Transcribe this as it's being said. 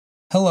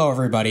Hello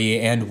everybody,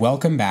 and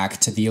welcome back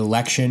to the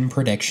Election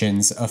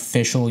Predictions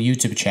official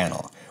YouTube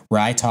channel, where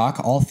I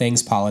talk all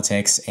things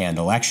politics and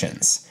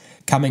elections.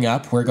 Coming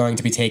up, we're going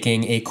to be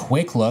taking a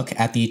quick look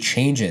at the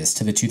changes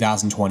to the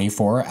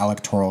 2024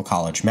 Electoral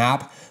College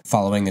map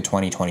following the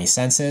 2020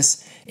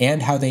 census,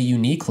 and how they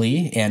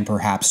uniquely and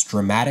perhaps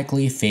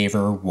dramatically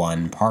favor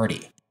one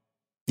party.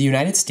 The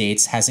United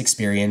States has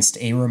experienced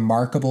a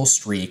remarkable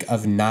streak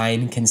of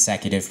 9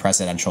 consecutive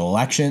presidential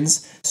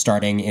elections,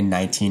 starting in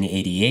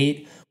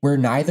 1988, where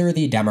neither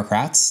the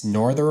Democrats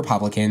nor the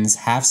Republicans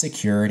have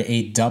secured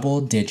a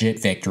double-digit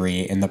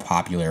victory in the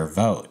popular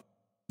vote.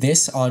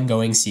 This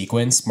ongoing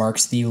sequence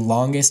marks the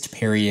longest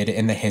period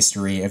in the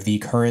history of the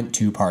current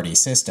two-party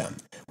system,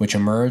 which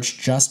emerged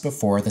just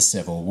before the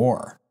Civil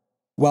War.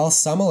 While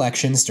some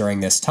elections during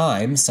this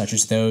time, such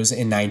as those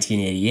in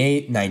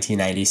 1988,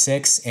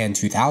 1996, and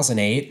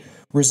 2008,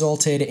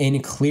 resulted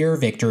in clear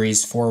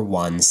victories for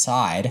one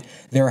side,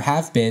 there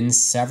have been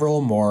several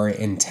more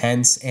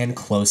intense and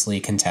closely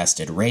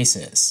contested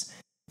races.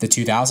 The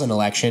 2000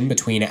 election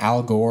between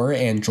Al Gore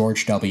and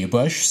George W.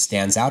 Bush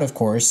stands out, of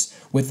course,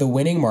 with the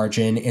winning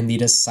margin in the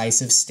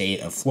decisive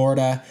state of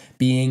Florida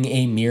being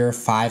a mere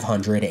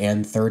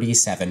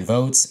 537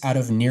 votes out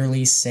of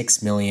nearly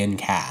 6 million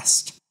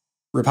cast.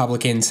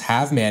 Republicans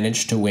have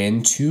managed to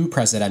win 2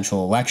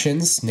 presidential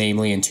elections,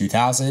 namely in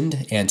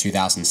 2000 and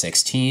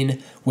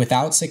 2016,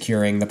 without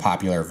securing the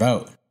popular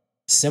vote.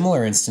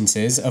 Similar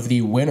instances of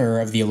the winner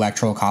of the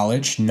Electoral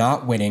College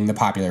not winning the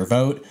popular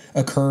vote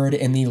occurred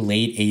in the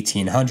late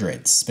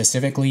 1800s,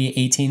 specifically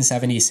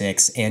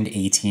 1876 and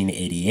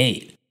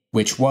 1888,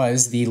 which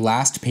was the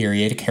last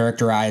period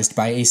characterized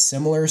by a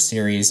similar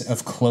series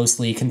of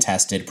closely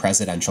contested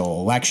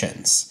presidential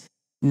elections.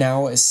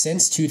 Now,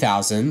 since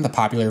 2000, the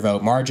popular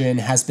vote margin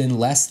has been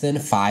less than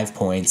 5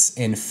 points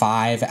in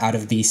 5 out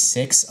of the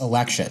 6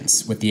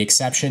 elections, with the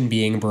exception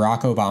being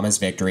Barack Obama's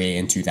victory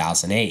in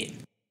 2008.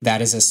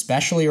 That is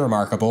especially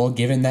remarkable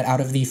given that out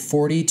of the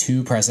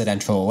 42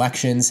 presidential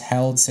elections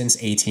held since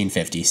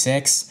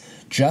 1856,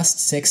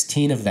 just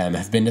 16 of them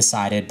have been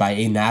decided by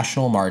a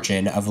national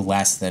margin of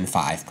less than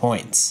 5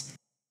 points.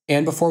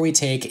 And before we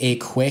take a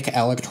quick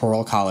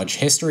Electoral College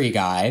history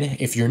guide,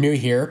 if you're new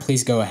here,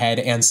 please go ahead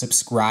and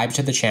subscribe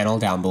to the channel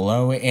down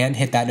below and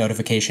hit that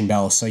notification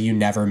bell so you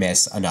never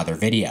miss another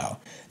video.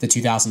 The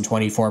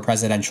 2024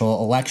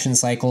 presidential election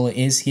cycle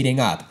is heating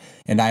up,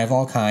 and I have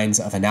all kinds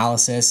of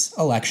analysis,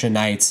 election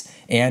nights,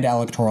 and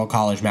Electoral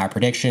College map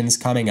predictions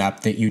coming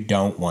up that you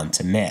don't want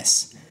to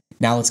miss.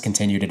 Now let's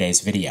continue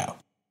today's video.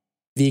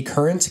 The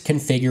current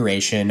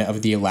configuration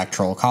of the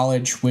Electoral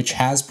College, which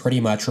has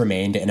pretty much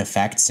remained in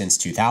effect since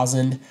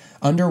 2000,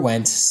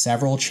 underwent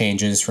several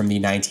changes from the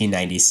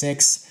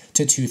 1996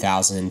 to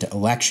 2000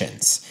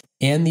 elections,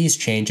 and these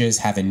changes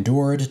have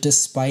endured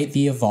despite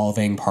the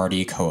evolving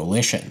party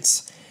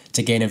coalitions.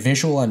 To gain a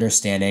visual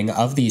understanding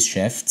of these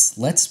shifts,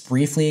 let's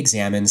briefly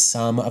examine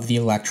some of the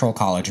Electoral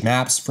College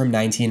maps from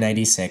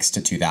 1996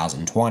 to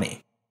 2020.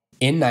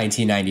 In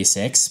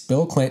 1996,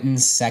 Bill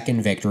Clinton's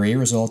second victory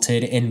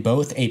resulted in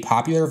both a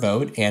popular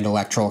vote and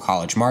Electoral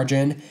College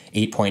margin,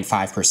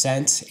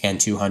 8.5% and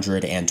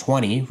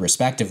 220,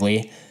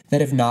 respectively,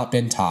 that have not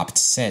been topped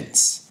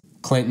since.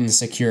 Clinton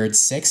secured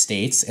 6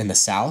 states in the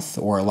South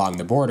or along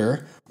the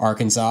border: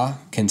 Arkansas,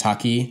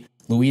 Kentucky,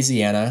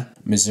 Louisiana,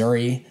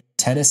 Missouri,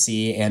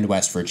 Tennessee, and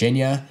West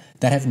Virginia,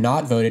 that have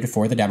not voted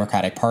for the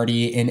Democratic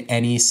Party in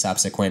any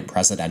subsequent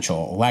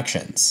presidential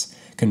elections.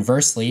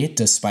 Conversely,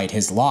 despite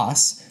his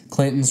loss,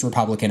 Clinton's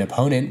Republican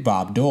opponent,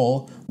 Bob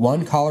Dole,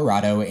 won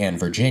Colorado and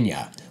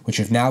Virginia, which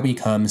have now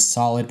become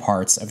solid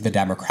parts of the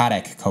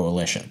Democratic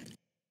coalition.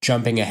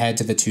 Jumping ahead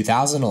to the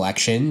 2000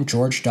 election,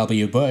 George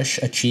W. Bush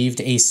achieved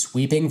a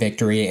sweeping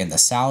victory in the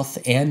South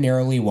and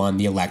narrowly won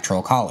the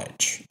Electoral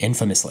College,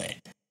 infamously.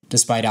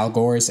 Despite Al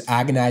Gore's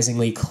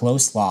agonizingly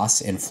close loss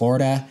in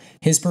Florida,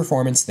 his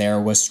performance there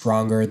was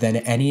stronger than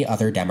any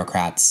other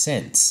Democrat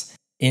since.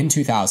 In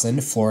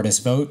 2000, Florida's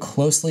vote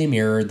closely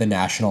mirrored the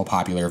national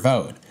popular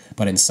vote,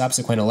 but in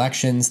subsequent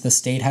elections, the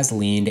state has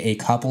leaned a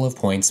couple of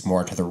points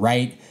more to the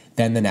right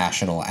than the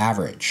national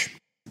average.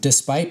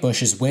 Despite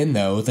Bush's win,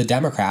 though, the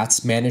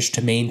Democrats managed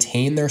to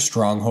maintain their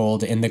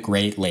stronghold in the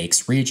Great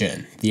Lakes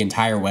region, the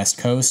entire West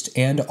Coast,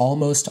 and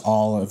almost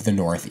all of the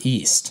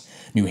Northeast.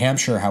 New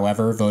Hampshire,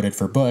 however, voted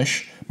for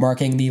Bush,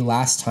 marking the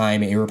last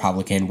time a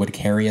Republican would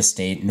carry a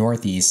state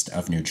northeast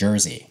of New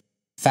Jersey.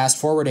 Fast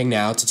forwarding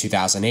now to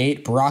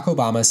 2008, Barack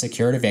Obama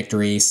secured a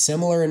victory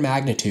similar in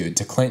magnitude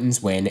to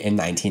Clinton's win in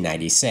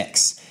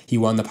 1996. He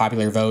won the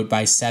popular vote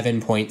by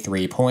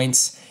 7.3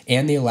 points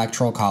and the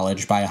Electoral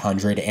College by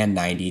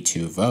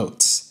 192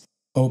 votes.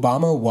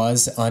 Obama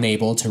was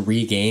unable to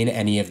regain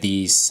any of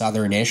the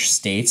southernish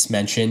states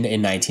mentioned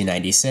in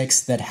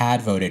 1996 that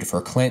had voted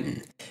for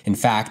Clinton. In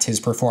fact,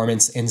 his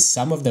performance in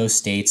some of those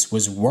states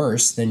was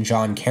worse than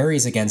John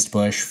Kerry's against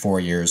Bush 4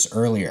 years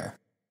earlier.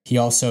 He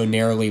also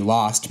narrowly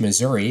lost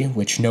Missouri,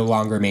 which no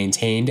longer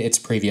maintained its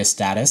previous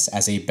status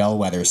as a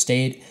bellwether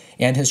state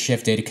and has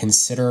shifted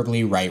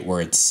considerably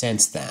rightward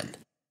since then.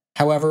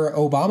 However,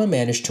 Obama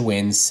managed to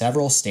win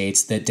several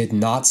states that did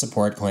not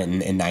support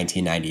Clinton in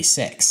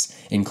 1996,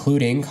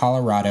 including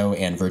Colorado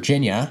and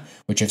Virginia,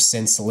 which have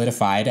since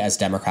solidified as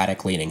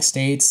Democratic-leaning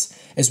states,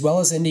 as well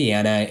as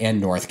Indiana and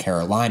North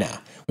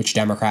Carolina, which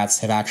Democrats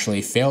have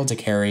actually failed to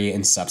carry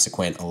in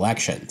subsequent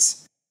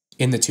elections.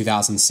 In the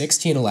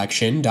 2016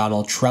 election,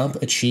 Donald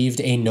Trump achieved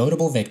a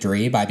notable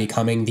victory by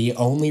becoming the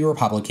only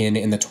Republican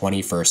in the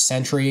 21st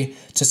century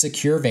to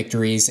secure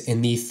victories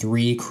in the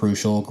three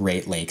crucial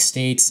Great Lakes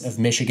states of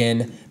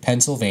Michigan,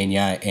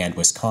 Pennsylvania, and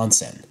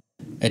Wisconsin.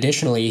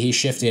 Additionally, he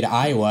shifted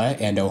Iowa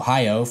and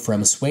Ohio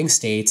from swing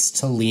states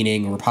to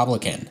leaning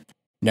Republican.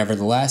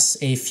 Nevertheless,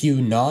 a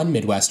few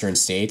non-Midwestern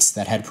states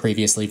that had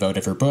previously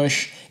voted for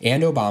Bush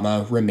and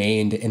Obama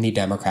remained in the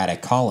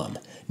Democratic column,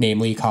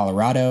 namely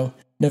Colorado,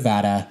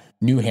 Nevada,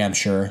 New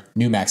Hampshire,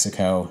 New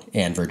Mexico,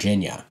 and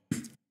Virginia.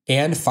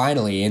 And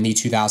finally, in the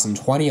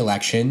 2020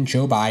 election,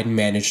 Joe Biden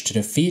managed to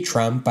defeat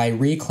Trump by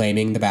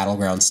reclaiming the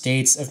battleground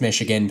states of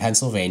Michigan,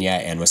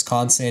 Pennsylvania, and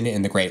Wisconsin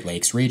in the Great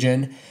Lakes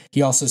region.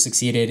 He also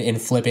succeeded in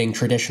flipping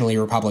traditionally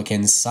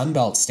Republican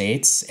Sunbelt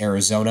states,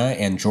 Arizona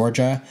and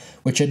Georgia,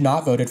 which had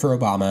not voted for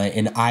Obama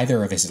in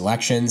either of his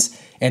elections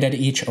and had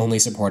each only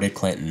supported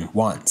Clinton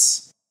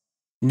once.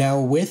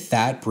 Now, with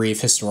that brief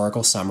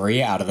historical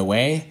summary out of the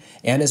way,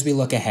 and as we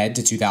look ahead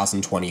to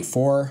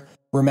 2024,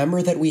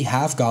 remember that we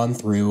have gone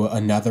through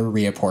another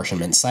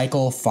reapportionment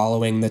cycle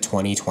following the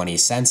 2020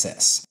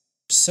 census.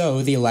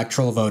 So, the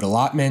electoral vote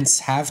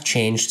allotments have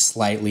changed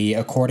slightly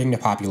according to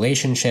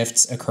population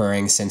shifts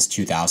occurring since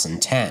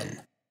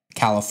 2010.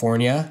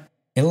 California,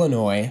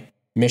 Illinois,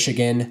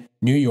 Michigan,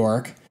 New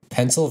York,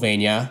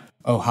 Pennsylvania,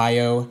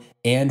 Ohio,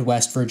 and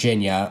West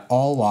Virginia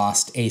all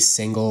lost a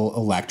single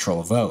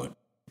electoral vote.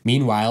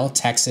 Meanwhile,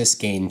 Texas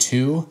gained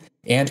 2,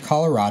 and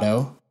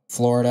Colorado,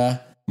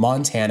 Florida,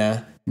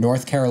 Montana,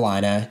 North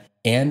Carolina,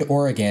 and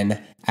Oregon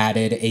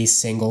added a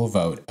single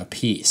vote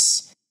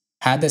apiece.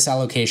 Had this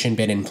allocation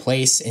been in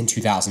place in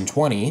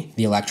 2020,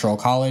 the Electoral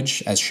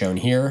College, as shown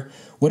here,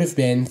 would have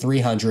been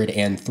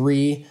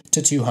 303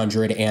 to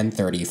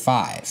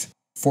 235,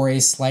 for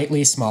a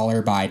slightly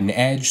smaller Biden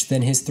edge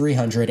than his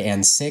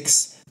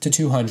 306 to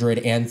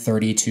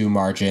 232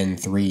 margin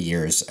 3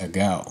 years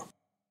ago.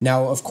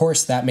 Now, of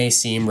course, that may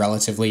seem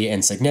relatively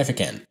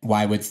insignificant.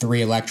 Why would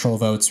 3 electoral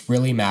votes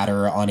really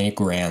matter on a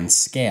grand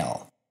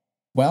scale?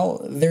 Well,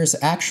 there's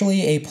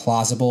actually a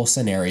plausible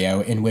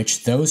scenario in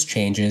which those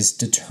changes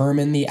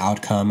determine the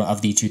outcome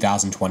of the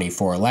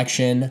 2024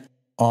 election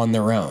on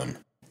their own.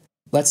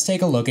 Let's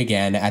take a look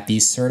again at the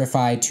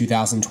certified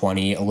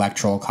 2020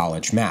 Electoral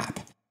College map.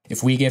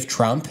 If we give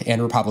Trump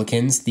and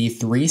Republicans the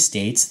 3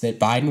 states that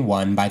Biden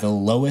won by the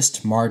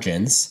lowest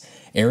margins,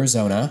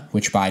 Arizona,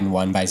 which Biden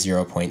won by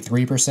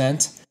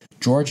 0.3%,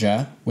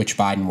 Georgia, which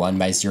Biden won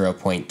by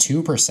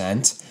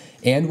 0.2%,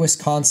 and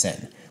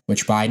Wisconsin,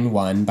 which Biden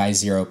won by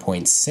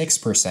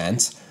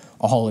 0.6%,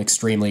 all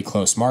extremely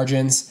close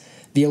margins,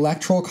 the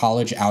Electoral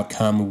College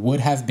outcome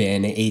would have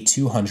been a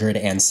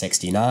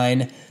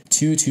 269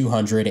 to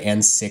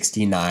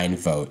 269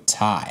 vote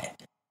tie.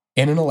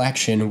 In an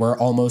election where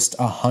almost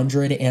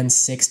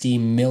 160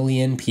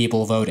 million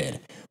people voted,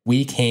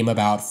 we came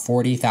about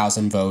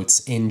 40,000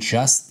 votes in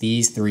just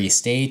these 3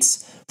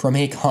 states from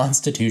a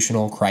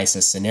constitutional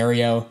crisis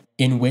scenario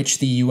in which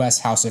the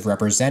U.S. House of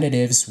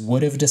Representatives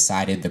would have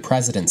decided the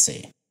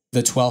presidency.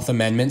 The 12th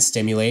Amendment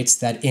stipulates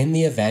that in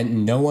the event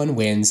no one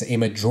wins a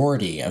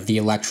majority of the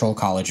Electoral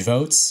College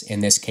votes, in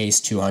this case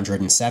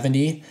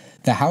 270,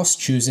 the House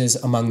chooses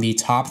among the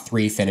top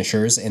 3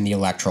 finishers in the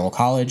Electoral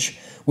College,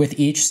 with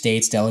each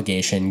state's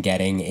delegation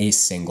getting a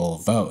single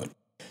vote.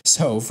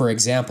 So, for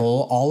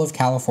example, all of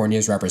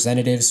California's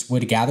representatives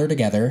would gather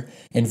together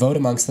and vote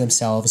amongst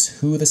themselves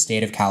who the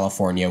state of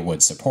California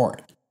would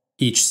support.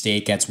 Each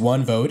state gets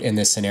 1 vote in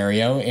this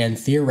scenario, and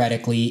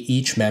theoretically,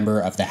 each member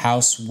of the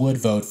House would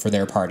vote for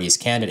their party's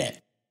candidate.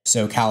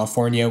 So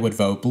California would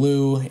vote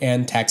blue,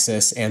 and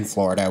Texas and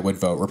Florida would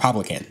vote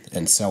Republican,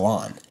 and so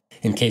on.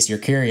 In case you're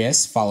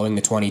curious, following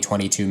the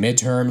 2022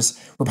 midterms,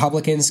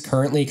 Republicans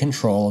currently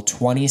control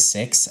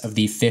 26 of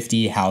the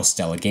 50 House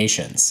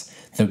delegations,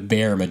 the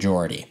bare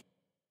majority.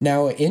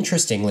 Now,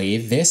 interestingly,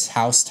 this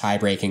House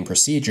tie-breaking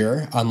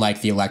procedure,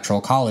 unlike the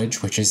Electoral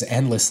College, which is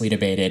endlessly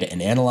debated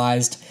and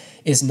analyzed,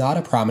 is not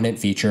a prominent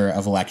feature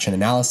of election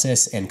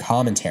analysis and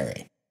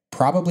commentary,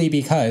 probably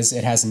because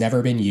it has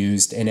never been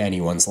used in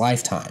anyone's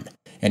lifetime,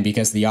 and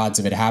because the odds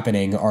of it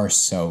happening are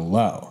so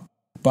low.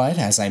 But,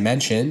 as I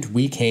mentioned,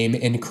 we came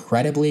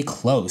incredibly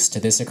close to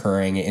this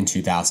occurring in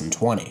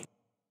 2020.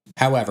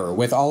 However,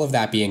 with all of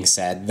that being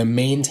said, the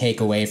main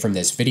takeaway from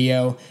this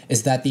video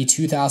is that the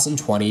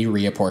 2020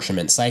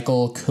 reapportionment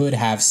cycle could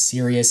have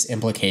serious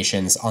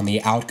implications on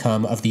the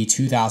outcome of the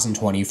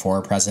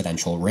 2024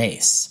 presidential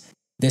race.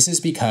 This is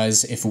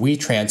because if we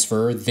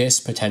transfer this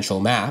potential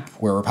map,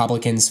 where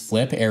Republicans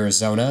flip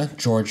Arizona,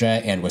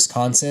 Georgia, and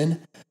Wisconsin,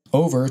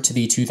 over to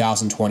the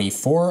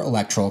 2024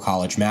 Electoral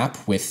College map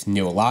with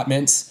new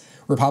allotments,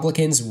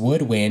 Republicans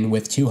would win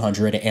with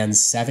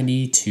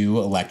 272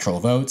 electoral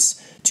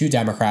votes to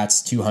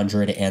Democrats'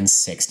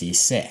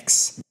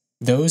 266.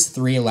 Those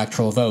 3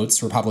 electoral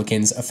votes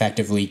Republicans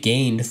effectively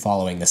gained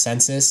following the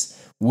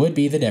census would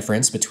be the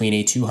difference between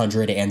a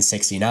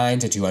 269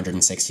 to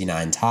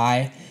 269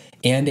 tie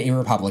and a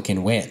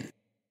Republican win.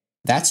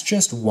 That's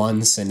just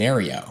one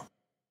scenario.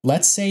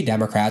 Let's say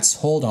Democrats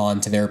hold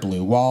on to their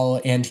blue wall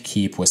and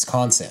keep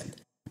Wisconsin,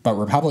 but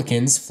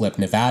Republicans flip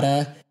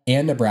Nevada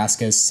and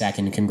Nebraska's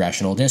 2nd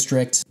congressional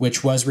district,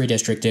 which was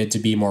redistricted to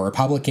be more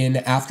Republican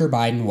after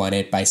Biden won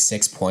it by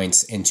 6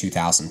 points in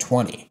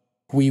 2020.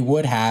 We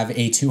would have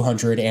a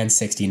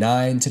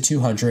 269 to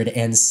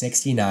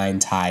 269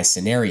 tie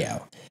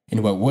scenario,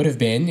 in what would have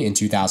been, in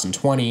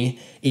 2020,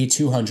 a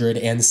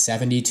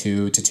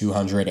 272 to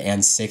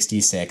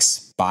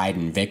 266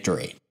 Biden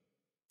victory.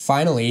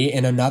 Finally,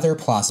 in another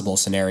plausible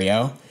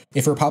scenario,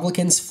 if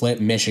Republicans flip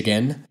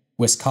Michigan,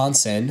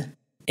 Wisconsin,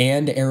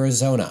 and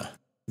Arizona,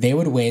 they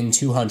would win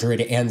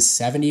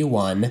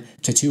 271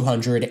 to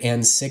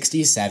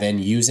 267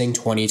 using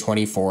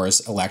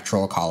 2024's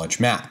Electoral College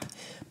map,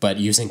 but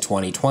using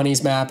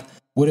 2020's map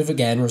would have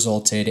again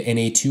resulted in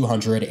a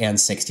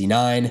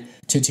 269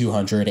 to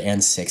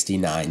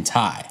 269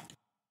 tie.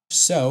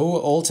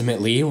 So,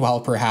 ultimately, while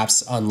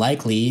perhaps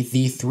unlikely,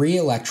 the 3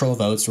 electoral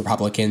votes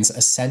Republicans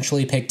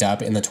essentially picked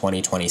up in the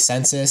 2020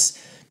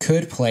 census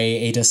could play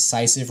a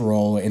decisive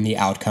role in the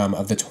outcome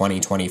of the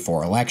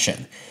 2024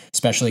 election,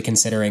 especially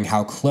considering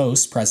how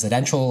close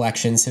presidential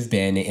elections have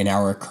been in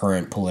our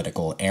current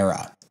political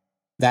era.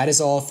 That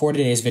is all for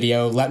today's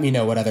video. Let me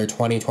know what other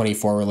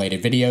 2024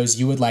 related videos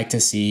you would like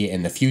to see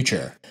in the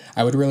future.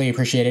 I would really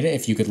appreciate it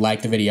if you could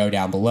like the video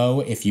down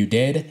below if you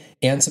did,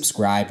 and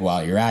subscribe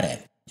while you're at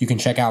it. You can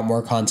check out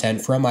more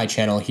content from my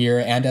channel here,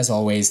 and as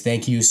always,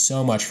 thank you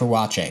so much for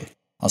watching.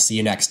 I'll see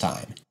you next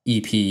time.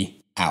 EP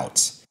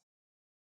out.